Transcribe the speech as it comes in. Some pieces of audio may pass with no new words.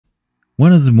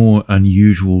One of the more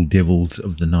unusual devils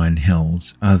of the Nine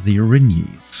Hells are the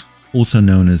Erinyes, also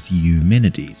known as the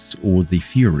Eumenides or the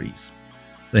Furies.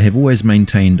 They have always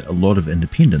maintained a lot of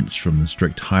independence from the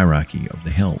strict hierarchy of the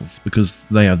Hells, because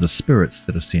they are the spirits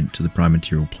that are sent to the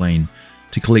primaterial plane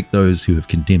to collect those who have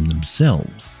condemned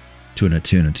themselves to an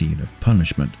eternity of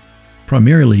punishment,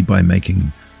 primarily by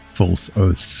making false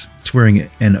oaths. Swearing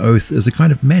an oath is a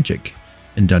kind of magic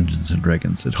in Dungeons &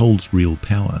 Dragons. It holds real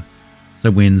power. So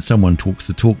when someone talks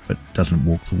the talk but doesn't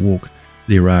walk the walk,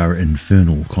 there are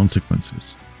infernal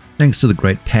consequences. Thanks to the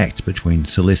great pact between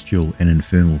celestial and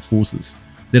infernal forces,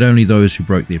 that only those who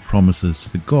broke their promises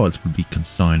to the gods would be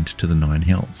consigned to the Nine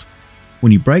Hells.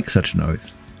 When you break such an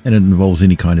oath, and it involves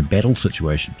any kind of battle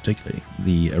situation particularly,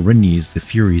 the Erinyes, the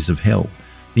Furies of Hell,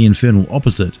 the infernal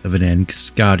opposite of an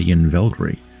Asgardian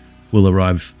Valkyrie, will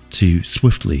arrive to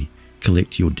swiftly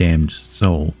collect your damned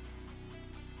soul.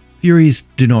 Furies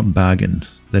do not bargain,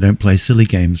 they don't play silly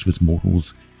games with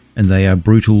mortals, and they are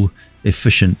brutal,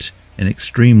 efficient, and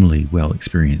extremely well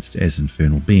experienced as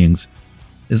infernal beings.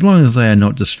 As long as they are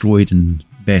not destroyed in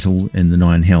battle in the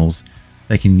Nine Hells,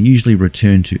 they can usually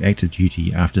return to active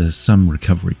duty after some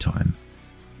recovery time,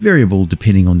 variable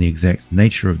depending on the exact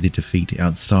nature of their defeat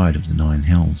outside of the Nine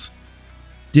Hells.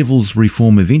 Devils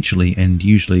reform eventually and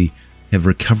usually have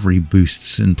recovery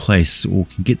boosts in place, or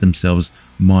can get themselves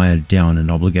mired down in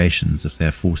obligations if they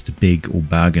are forced to beg or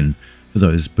bargain for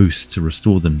those boosts to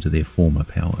restore them to their former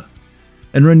power.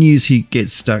 And Erinyes who get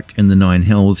stuck in the Nine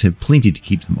Hells have plenty to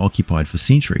keep them occupied for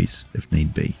centuries, if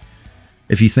need be.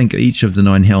 If you think each of the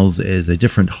Nine Hells as a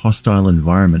different hostile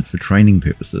environment for training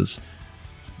purposes,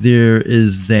 there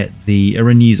is that the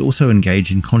Erinyes also engage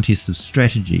in contests of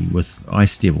strategy with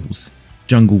ice devils,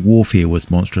 jungle warfare with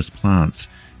monstrous plants,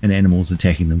 and animals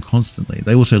attacking them constantly.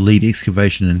 They also lead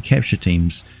excavation and capture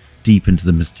teams deep into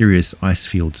the mysterious ice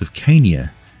fields of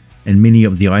Cania, and many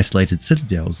of the isolated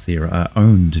citadels there are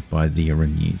owned by the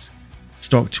Erinyes,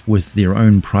 stocked with their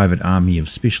own private army of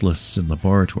specialists and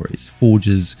laboratories,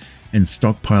 forges, and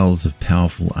stockpiles of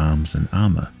powerful arms and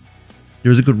armor.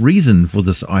 There is a good reason for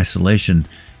this isolation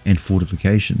and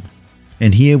fortification,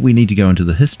 and here we need to go into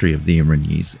the history of the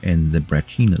Erinyes and the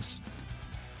Brachinas.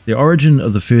 The origin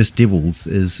of the first devils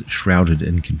is shrouded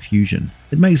in confusion.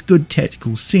 It makes good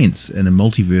tactical sense in a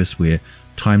multiverse where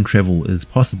time travel is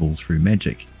possible through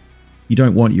magic. You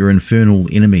don't want your infernal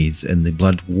enemies in the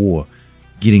Blood War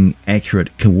getting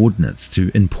accurate coordinates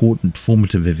to important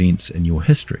formative events in your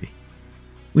history.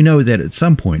 We know that at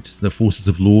some point the forces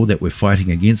of law that were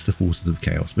fighting against the forces of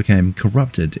chaos became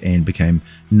corrupted and became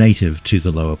native to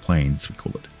the lower planes. We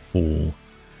call it fall.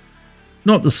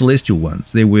 Not the celestial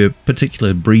ones. There were a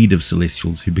particular breed of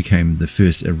celestials who became the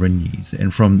first Erinyes,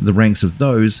 and from the ranks of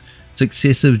those,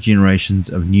 successive generations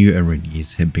of new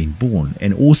Erinyes have been born,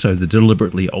 and also the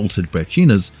deliberately altered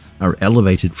Brachinas are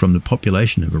elevated from the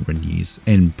population of Erinyes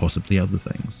and possibly other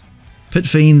things. Pit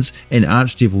fiends and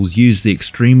archdevils use the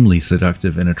extremely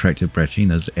seductive and attractive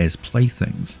Brachinas as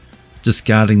playthings,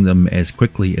 discarding them as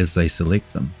quickly as they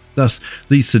select them. Thus,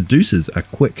 these seducers are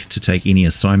quick to take any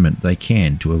assignment they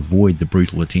can to avoid the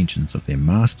brutal attentions of their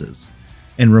masters,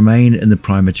 and remain in the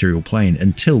primaterial plane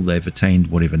until they've attained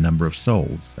whatever number of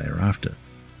souls they are after.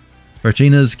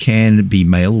 Brachinas can be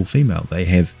male or female. They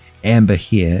have amber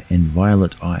hair and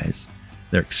violet eyes.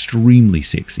 They're extremely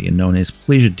sexy and known as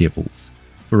pleasure devils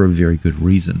for a very good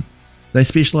reason. They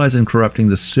specialize in corrupting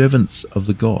the servants of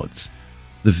the gods,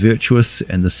 the virtuous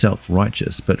and the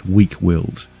self-righteous but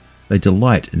weak-willed. They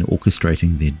delight in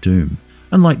orchestrating their doom,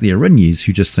 unlike the Erinyes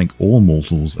who just think all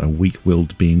mortals are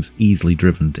weak-willed beings easily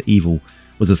driven to evil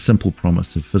with a simple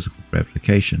promise of physical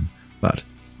gratification. But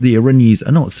the Erinyes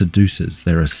are not seducers,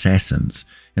 they're assassins,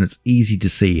 and it's easy to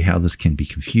see how this can be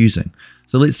confusing.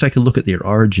 So let's take a look at their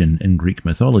origin in Greek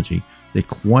mythology. They're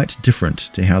quite different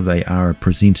to how they are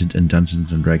presented in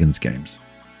Dungeons & Dragons games.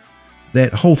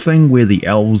 That whole thing where the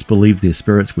elves believe their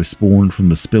spirits were spawned from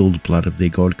the spilled blood of their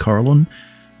god Corellon,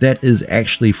 that is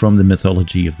actually from the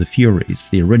mythology of the Furies.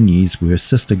 The Erinyes were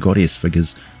sister goddess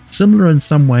figures, similar in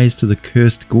some ways to the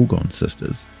cursed Gorgon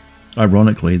sisters.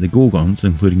 Ironically, the Gorgons,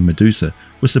 including Medusa,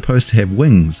 were supposed to have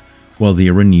wings, while the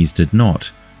Erinyes did not.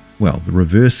 Well, the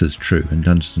reverse is true in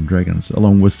Dungeons & Dragons,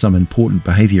 along with some important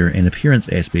behavior and appearance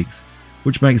aspects,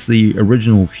 which makes the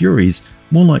original Furies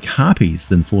more like harpies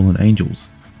than fallen angels.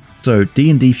 So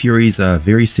D&D Furies are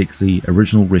very sexy,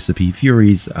 original recipe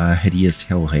Furies are hideous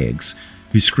hell hags,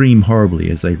 who scream horribly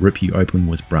as they rip you open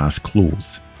with brass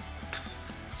claws.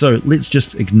 So let's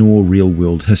just ignore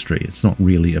real-world history, it's not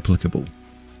really applicable.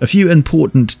 A few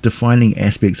important defining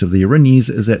aspects of the Erinyes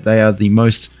is that they are the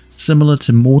most similar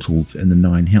to mortals in the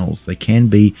Nine Hells. They can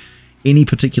be any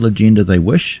particular gender they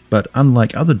wish, but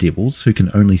unlike other devils who can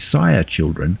only sire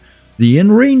children, the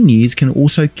Erinyes can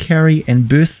also carry and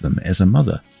birth them as a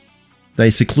mother. They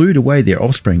seclude away their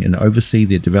offspring and oversee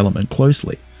their development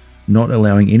closely, not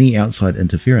allowing any outside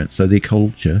interference, so their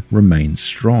culture remains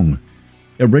strong.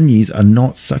 Erinyes are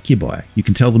not succubi. You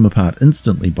can tell them apart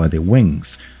instantly by their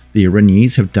wings. The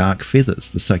Erinyes have dark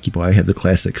feathers. The succubi have the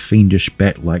classic fiendish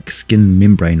bat-like skin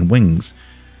membrane wings.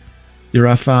 There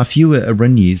are far fewer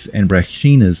Erinyes and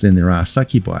Brachynas than there are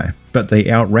succubi, but they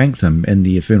outrank them in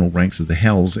the infernal ranks of the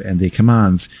hells, and their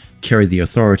commands carry the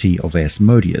authority of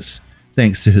Asmodeus,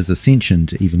 thanks to his ascension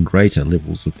to even greater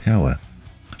levels of power.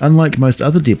 Unlike most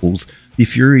other devils, the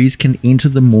Furies can enter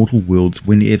the mortal worlds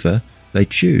whenever they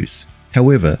choose.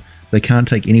 However, they can't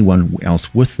take anyone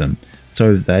else with them,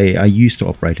 so they are used to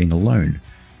operating alone.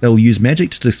 They'll use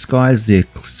magic to disguise their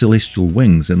celestial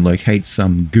wings and locate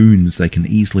some goons they can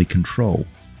easily control.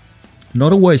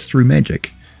 Not always through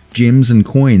magic. Gems and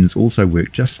coins also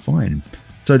work just fine.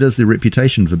 So does their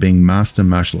reputation for being master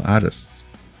martial artists.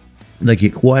 They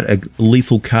get quite a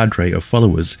lethal cadre of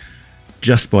followers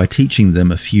just by teaching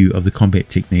them a few of the combat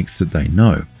techniques that they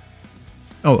know.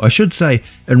 Oh, I should say,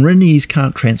 Erinyes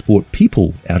can't transport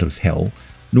people out of hell,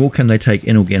 nor can they take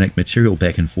inorganic material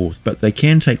back and forth, but they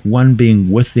can take one being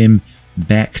with them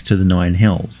back to the nine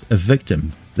hells, a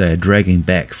victim they are dragging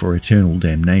back for eternal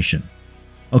damnation.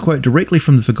 I'll quote directly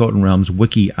from the Forgotten Realms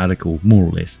wiki article, more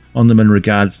or less, on them in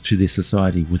regards to their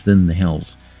society within the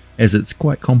hells, as it's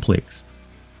quite complex.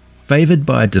 Favoured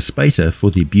by Despater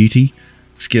for their beauty,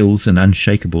 skills and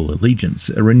unshakable allegiance,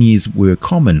 Erinyes were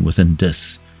common within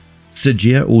Dis.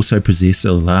 Stygia also possessed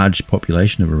a large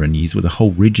population of Erinyes, with a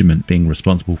whole regiment being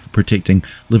responsible for protecting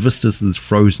Levistus's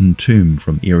frozen tomb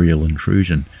from aerial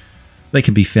intrusion. They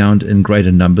can be found in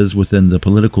greater numbers within the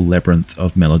political labyrinth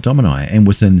of Melodamni and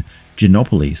within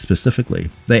Genopoly specifically.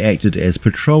 They acted as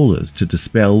patrollers to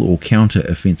dispel or counter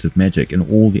offensive magic and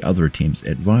all the other attempts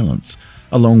at violence.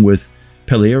 Along with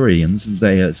Pelarians,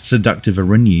 their seductive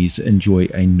Erinyes enjoy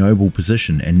a noble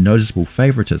position and noticeable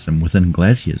favoritism within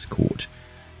Glazier's court,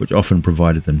 which often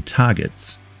provided them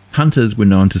targets. Hunters were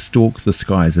known to stalk the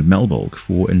skies of Malbolg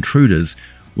for intruders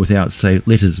without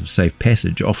letters of safe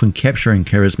passage, often capturing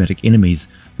charismatic enemies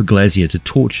for Glazier to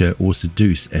torture or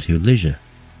seduce at her leisure.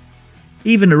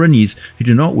 Even Erinyes who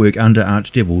do not work under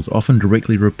archdevils often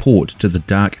directly report to the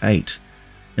Dark Eight,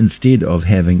 instead of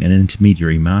having an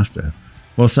intermediary master.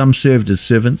 While some served as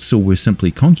servants or were simply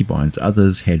concubines,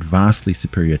 others had vastly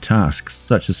superior tasks,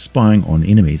 such as spying on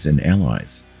enemies and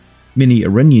allies. Many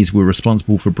Erinyes were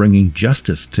responsible for bringing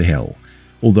justice to hell,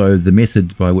 although the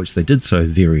method by which they did so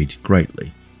varied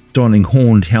greatly. Donning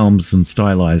horned helms and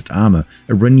stylized armor,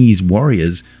 Erinyes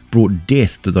warriors brought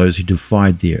death to those who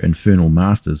defied their infernal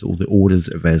masters or the orders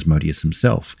of Asmodeus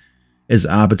himself. As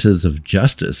arbiters of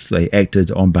justice, they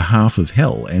acted on behalf of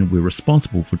hell and were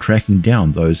responsible for tracking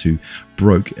down those who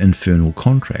broke infernal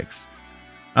contracts.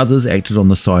 Others acted on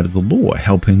the side of the law,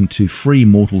 helping to free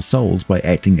mortal souls by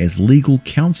acting as legal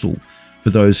counsel for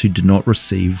those who did not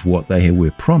receive what they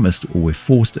were promised or were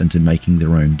forced into making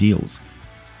their own deals.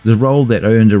 The role that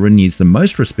earned Erinyes the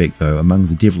most respect, though, among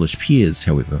the devilish peers,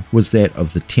 however, was that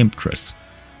of the Temptress.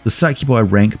 The succubi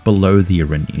rank below the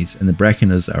Erinyes, and the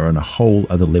Brachynas are on a whole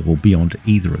other level beyond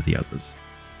either of the others.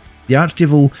 The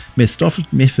archdevil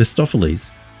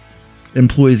Mephistopheles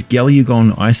employs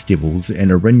Galugon ice devils and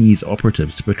Erinyes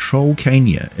operatives to patrol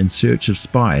Cania in search of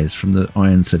spies from the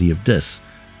Iron City of Dis,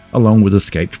 along with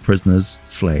escaped prisoners,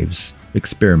 slaves,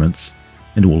 experiments,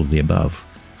 and all of the above.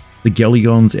 The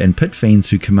Galugons and Pit Fiends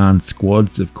who command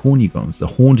squads of Cornugons, the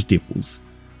Horned Devils,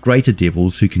 greater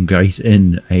devils who can grate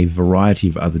in a variety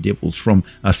of other devils, from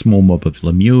a small mob of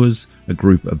Lemures, a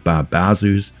group of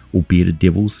Barbazus or bearded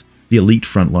devils, the elite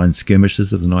frontline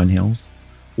skirmishers of the Nine Hells,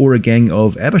 or a gang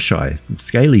of Abishai,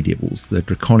 scaly devils, the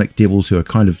draconic devils who are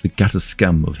kind of the gutter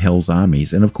scum of Hell's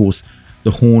armies, and of course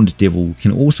the Horned Devil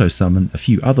can also summon a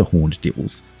few other Horned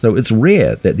Devils, so it's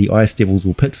rare that the Ice Devils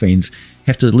or Pit Fiends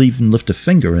have to even lift a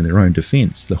finger in their own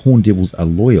defense. The Horned Devils are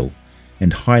loyal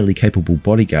and highly capable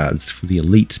bodyguards for the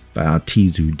elite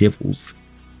Bartizu Devils.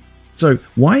 So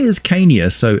why is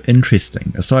Cania so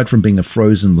interesting, aside from being a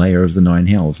frozen layer of the Nine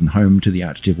Hells and home to the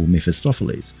archdevil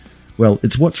Mephistopheles? Well,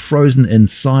 it's what's frozen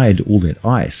inside all that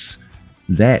ice.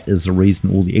 That is the reason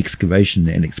all the excavation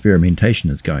and experimentation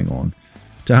is going on.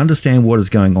 To understand what is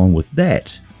going on with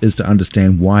that is to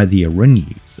understand why the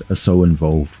Erinyes are so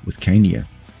involved with Cania.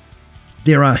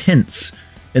 There are hints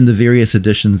in the various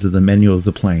editions of the Manual of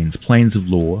the Planes, Planes of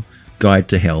Lore, Guide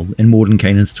to Hell, and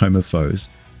Mordenkainen's Tome of Foes.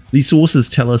 These sources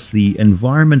tell us the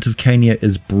environment of Cania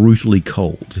is brutally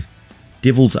cold.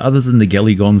 Devils other than the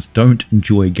Galligons don't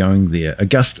enjoy going there. A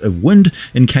gust of wind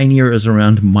in Cania is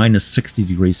around minus 60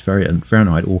 degrees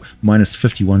Fahrenheit or minus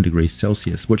 51 degrees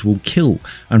Celsius, which will kill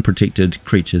unprotected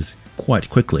creatures quite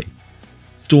quickly.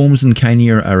 Storms in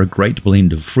Cania are a great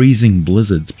blend of freezing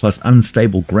blizzards plus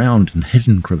unstable ground and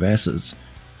hidden crevasses.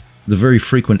 The very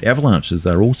frequent avalanches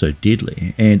are also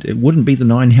deadly, and it wouldn't be the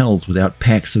Nine Hells without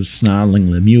packs of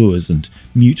snarling lemurs and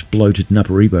mute bloated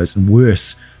naparibos, and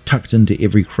worse, tucked into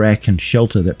every crack and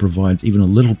shelter that provides even a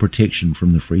little protection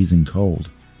from the freezing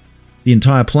cold. The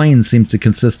entire plain seems to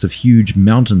consist of huge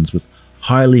mountains with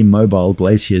highly mobile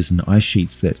glaciers and ice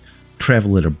sheets that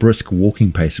travel at a brisk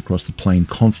walking pace across the plain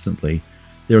constantly.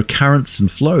 There are currents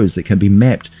and flows that can be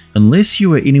mapped unless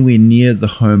you are anywhere near the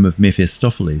home of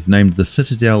Mephistopheles, named the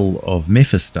Citadel of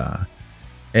Mephistar,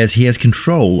 as he has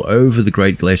control over the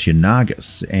great glacier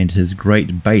Nagas, and his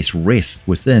great base rests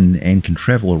within and can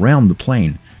travel around the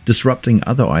plain, disrupting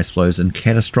other ice flows in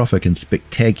catastrophic and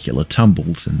spectacular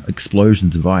tumbles and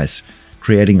explosions of ice,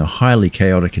 creating a highly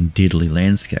chaotic and deadly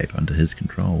landscape under his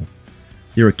control.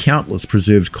 There are countless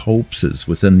preserved corpses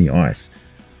within the ice,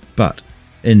 but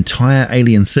entire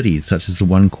alien cities, such as the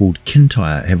one called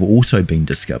Kintyre, have also been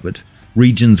discovered,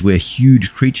 regions where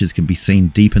huge creatures can be seen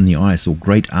deep in the ice, or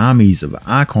great armies of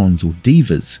archons or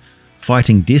divas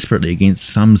fighting desperately against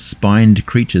some spined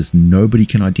creatures nobody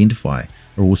can identify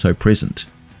are also present.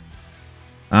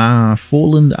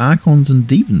 Fallen archons and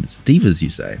divas,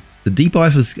 you say? The deep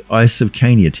ice of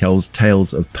Cania tells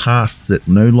tales of pasts that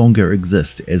no longer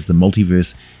exist, as the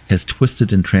multiverse has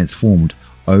twisted and transformed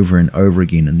over and over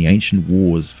again in the ancient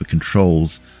wars for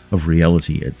controls of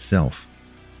reality itself.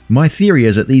 My theory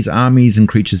is that these armies and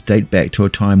creatures date back to a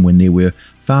time when there were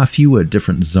far fewer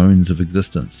different zones of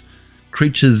existence.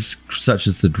 Creatures such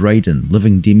as the Drayden,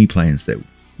 living demiplanes that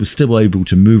were still able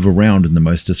to move around in the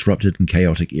most disrupted and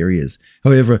chaotic areas.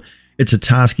 However, it's a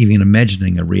task even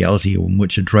imagining a reality in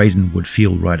which a Drayden would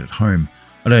feel right at home.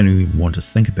 I don't even want to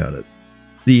think about it.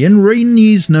 The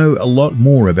Erinyes know a lot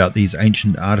more about these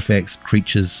ancient artifacts,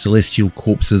 creatures, celestial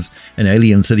corpses, and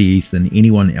alien cities than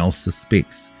anyone else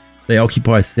suspects. They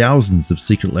occupy thousands of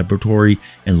secret laboratory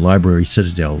and library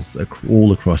citadels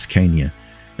all across Cania,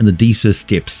 in the deepest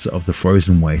depths of the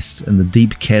frozen wastes, and the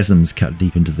deep chasms cut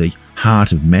deep into the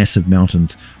heart of massive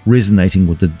mountains, resonating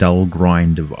with the dull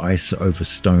grind of ice over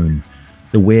stone.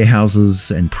 The warehouses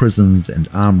and prisons and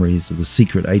armories of the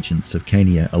secret agents of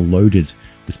Cania are loaded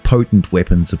with potent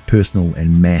weapons of personal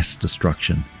and mass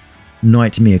destruction.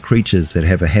 Nightmare creatures that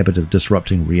have a habit of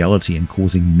disrupting reality and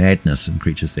causing madness in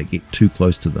creatures that get too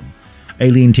close to them.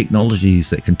 Alien technologies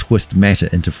that can twist matter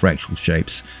into fractal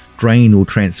shapes, drain or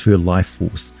transfer life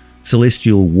force.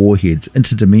 Celestial warheads,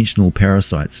 interdimensional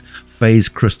parasites, phase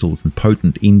crystals, and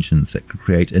potent engines that can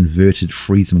create inverted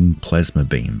freezing plasma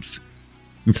beams.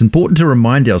 It's important to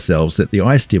remind ourselves that the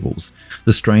Ice Devils,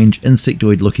 the strange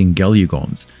insectoid-looking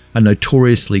Galligons, are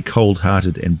notoriously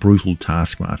cold-hearted and brutal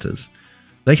taskmasters.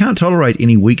 They can't tolerate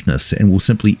any weakness and will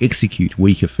simply execute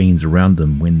weaker fiends around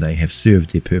them when they have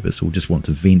served their purpose or just want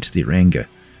to vent their anger.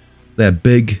 They are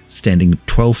big, standing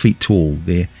 12 feet tall.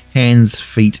 Their hands,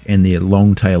 feet, and their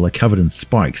long tail are covered in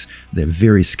spikes. They're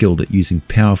very skilled at using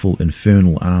powerful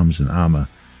infernal arms and armor.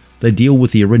 They deal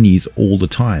with the Erinyes all the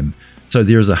time, so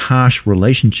there is a harsh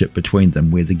relationship between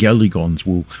them where the Galligons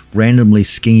will randomly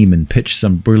scheme and pitch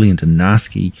some brilliant and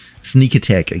nasty sneak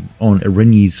attack on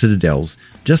Erinyes citadels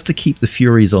just to keep the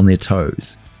Furies on their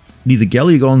toes. Neither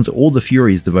Galligons or the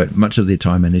Furies devote much of their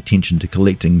time and attention to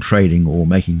collecting, trading, or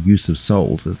making use of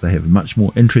souls, as they have much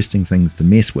more interesting things to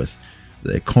mess with that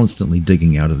they're constantly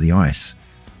digging out of the ice.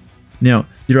 Now,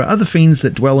 there are other fiends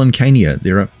that dwell in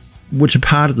Cania, which are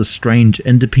part of the strange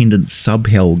independent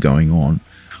sub-hell going on.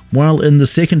 While in the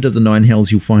second of the Nine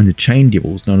Hells you'll find the Chain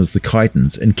Devils, known as the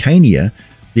Chitons, in Cania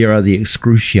there are the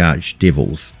Excruciate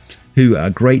Devils, who are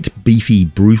great beefy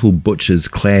brutal butchers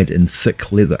clad in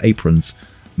thick leather aprons,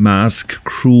 mask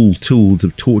cruel tools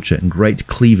of torture, and great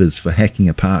cleavers for hacking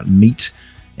apart meat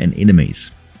and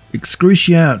enemies.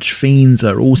 Excruciate fiends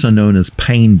are also known as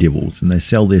Pain Devils, and they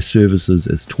sell their services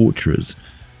as torturers.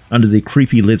 Under their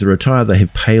creepy leather attire they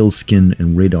have pale skin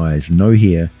and red eyes, no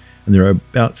hair, and they're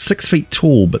about 6 feet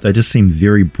tall, but they just seem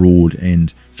very broad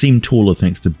and seem taller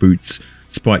thanks to boots,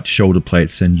 spiked shoulder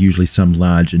plates, and usually some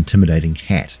large intimidating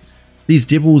hat. These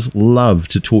devils love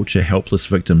to torture helpless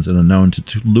victims and are known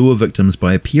to lure victims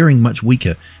by appearing much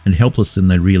weaker and helpless than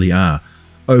they really are,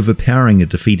 overpowering a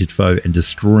defeated foe and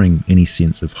destroying any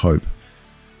sense of hope.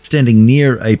 Standing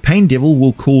near a pain devil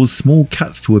will cause small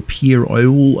cuts to appear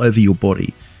all over your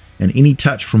body, and any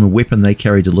touch from a weapon they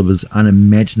carry delivers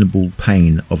unimaginable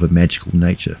pain of a magical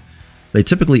nature. They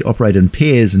typically operate in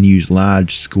pairs and use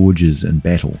large scourges in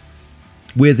battle.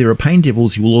 Where there are pain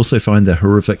devils, you will also find the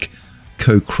horrific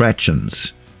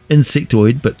cocrachins,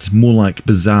 insectoid but more like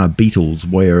bizarre beetles,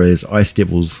 whereas ice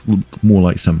devils look more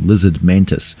like some lizard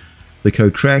mantis. The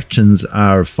cocrachins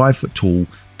are 5 foot tall,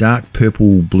 dark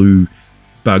purple-blue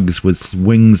bugs with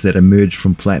wings that emerge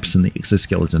from flaps in the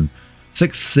exoskeleton.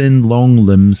 6 thin, long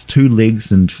limbs, 2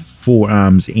 legs and 4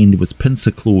 arms end with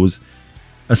pincer claws.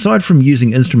 Aside from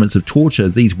using instruments of torture,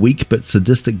 these weak but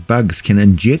sadistic bugs can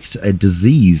inject a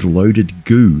disease-loaded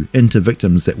goo into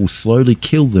victims that will slowly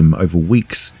kill them over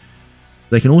weeks.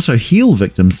 They can also heal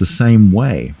victims the same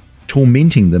way,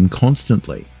 tormenting them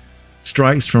constantly.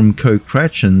 Strikes from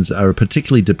cocrachins are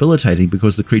particularly debilitating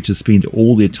because the creatures spend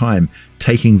all their time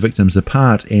taking victims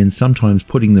apart and sometimes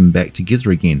putting them back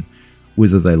together again,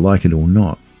 whether they like it or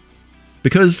not.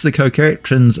 Because the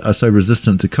cocrachins are so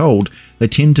resistant to cold, they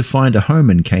tend to find a home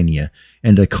in Cania,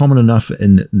 and are common enough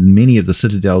in many of the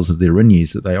citadels of the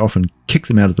Erinyes that they often kick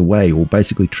them out of the way or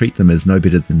basically treat them as no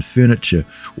better than furniture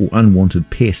or unwanted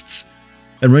pests.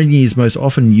 Erinyes most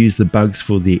often use the bugs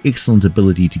for their excellent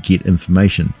ability to get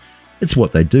information. It's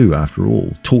what they do, after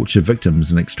all, torture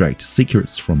victims and extract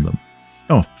secrets from them.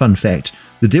 Oh, fun fact,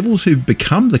 the devils who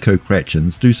become the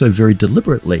cocrachins do so very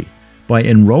deliberately, by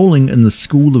enrolling in the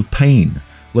School of Pain,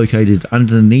 located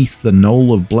underneath the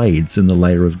Knoll of Blades in the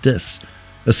Layer of Dis,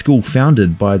 a school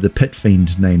founded by the pit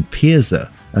fiend named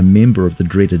Pirza, a member of the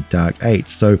dreaded Dark Eight.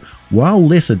 So, while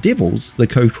lesser devils, the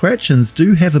cocrachins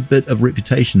do have a bit of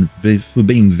reputation for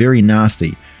being very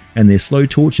nasty, and their slow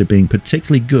torture being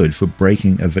particularly good for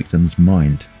breaking a victim's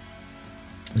mind.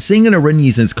 Seeing an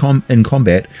Erinyes in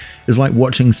combat is like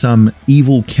watching some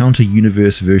evil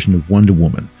counter-universe version of Wonder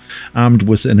Woman, armed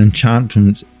with an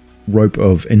enchantment rope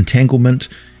of entanglement,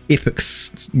 epic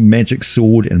magic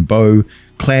sword and bow,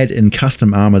 clad in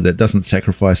custom armor that doesn't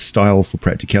sacrifice style for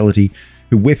practicality.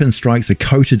 Her weapon strikes are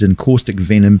coated in caustic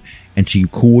venom, and she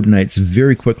coordinates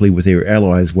very quickly with her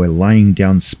allies while laying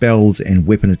down spells and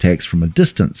weapon attacks from a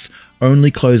distance, only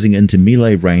closing into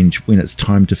melee range when it's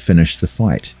time to finish the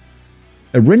fight.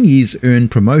 Erinyes earn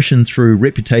promotion through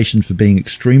reputation for being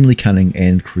extremely cunning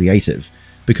and creative,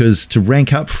 because to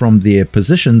rank up from their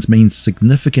positions means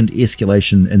significant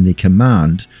escalation in their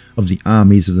command of the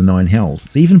armies of the Nine Hells.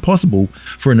 It's even possible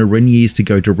for an Erinyes to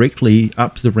go directly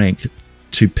up the rank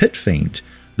to Pit Fiend,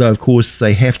 though of course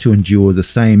they have to endure the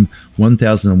same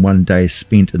 1001 days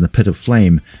spent in the Pit of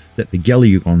Flame that the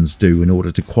Galugons do in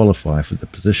order to qualify for the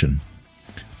position.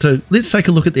 So let's take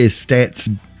a look at their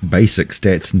stats, basic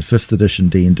stats in 5th edition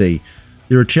D&D.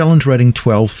 They're a challenge rating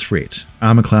 12 threat,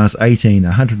 armor class 18,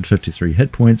 153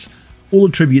 hit points, all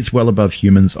attributes well above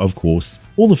humans of course,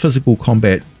 all the physical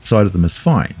combat side of them is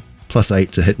fine, plus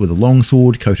 8 to hit with a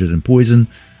longsword coated in poison,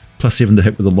 plus 7 to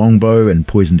hit with a longbow and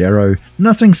poisoned arrow,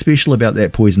 nothing special about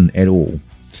that poison at all.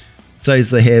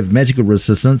 Says they have magical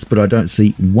resistance, but I don't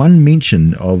see one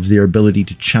mention of their ability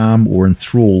to charm or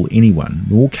enthrall anyone,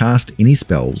 nor cast any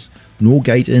spells, nor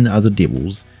gate in other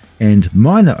devils, and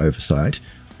minor oversight,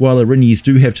 while Erinyes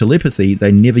do have telepathy,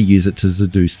 they never use it to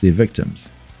seduce their victims.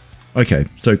 Okay,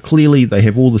 so clearly they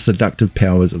have all the seductive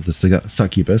powers of the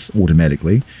succubus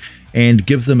automatically, and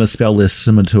give them a spell list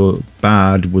similar to a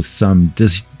bard with some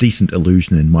decent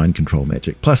illusion and mind control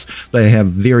magic. Plus, they are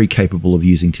very capable of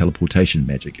using teleportation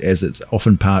magic, as it's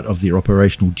often part of their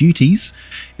operational duties,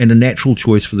 and a natural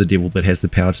choice for the devil that has the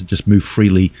power to just move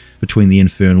freely between the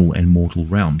infernal and mortal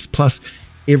realms. Plus,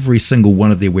 every single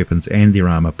one of their weapons and their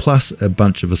armor, plus a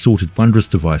bunch of assorted wondrous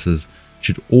devices,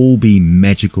 should all be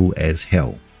magical as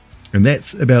hell. And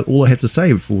that's about all I have to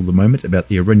say for the moment about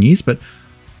the Erinyes, but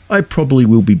I probably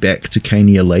will be back to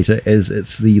Cania later, as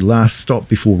it's the last stop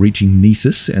before reaching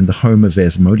Nessus and the home of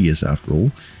Asmodeus after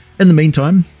all. In the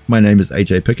meantime, my name is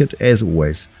AJ Pickett, as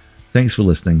always. Thanks for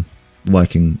listening,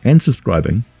 liking and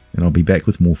subscribing, and I'll be back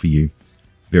with more for you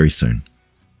very soon.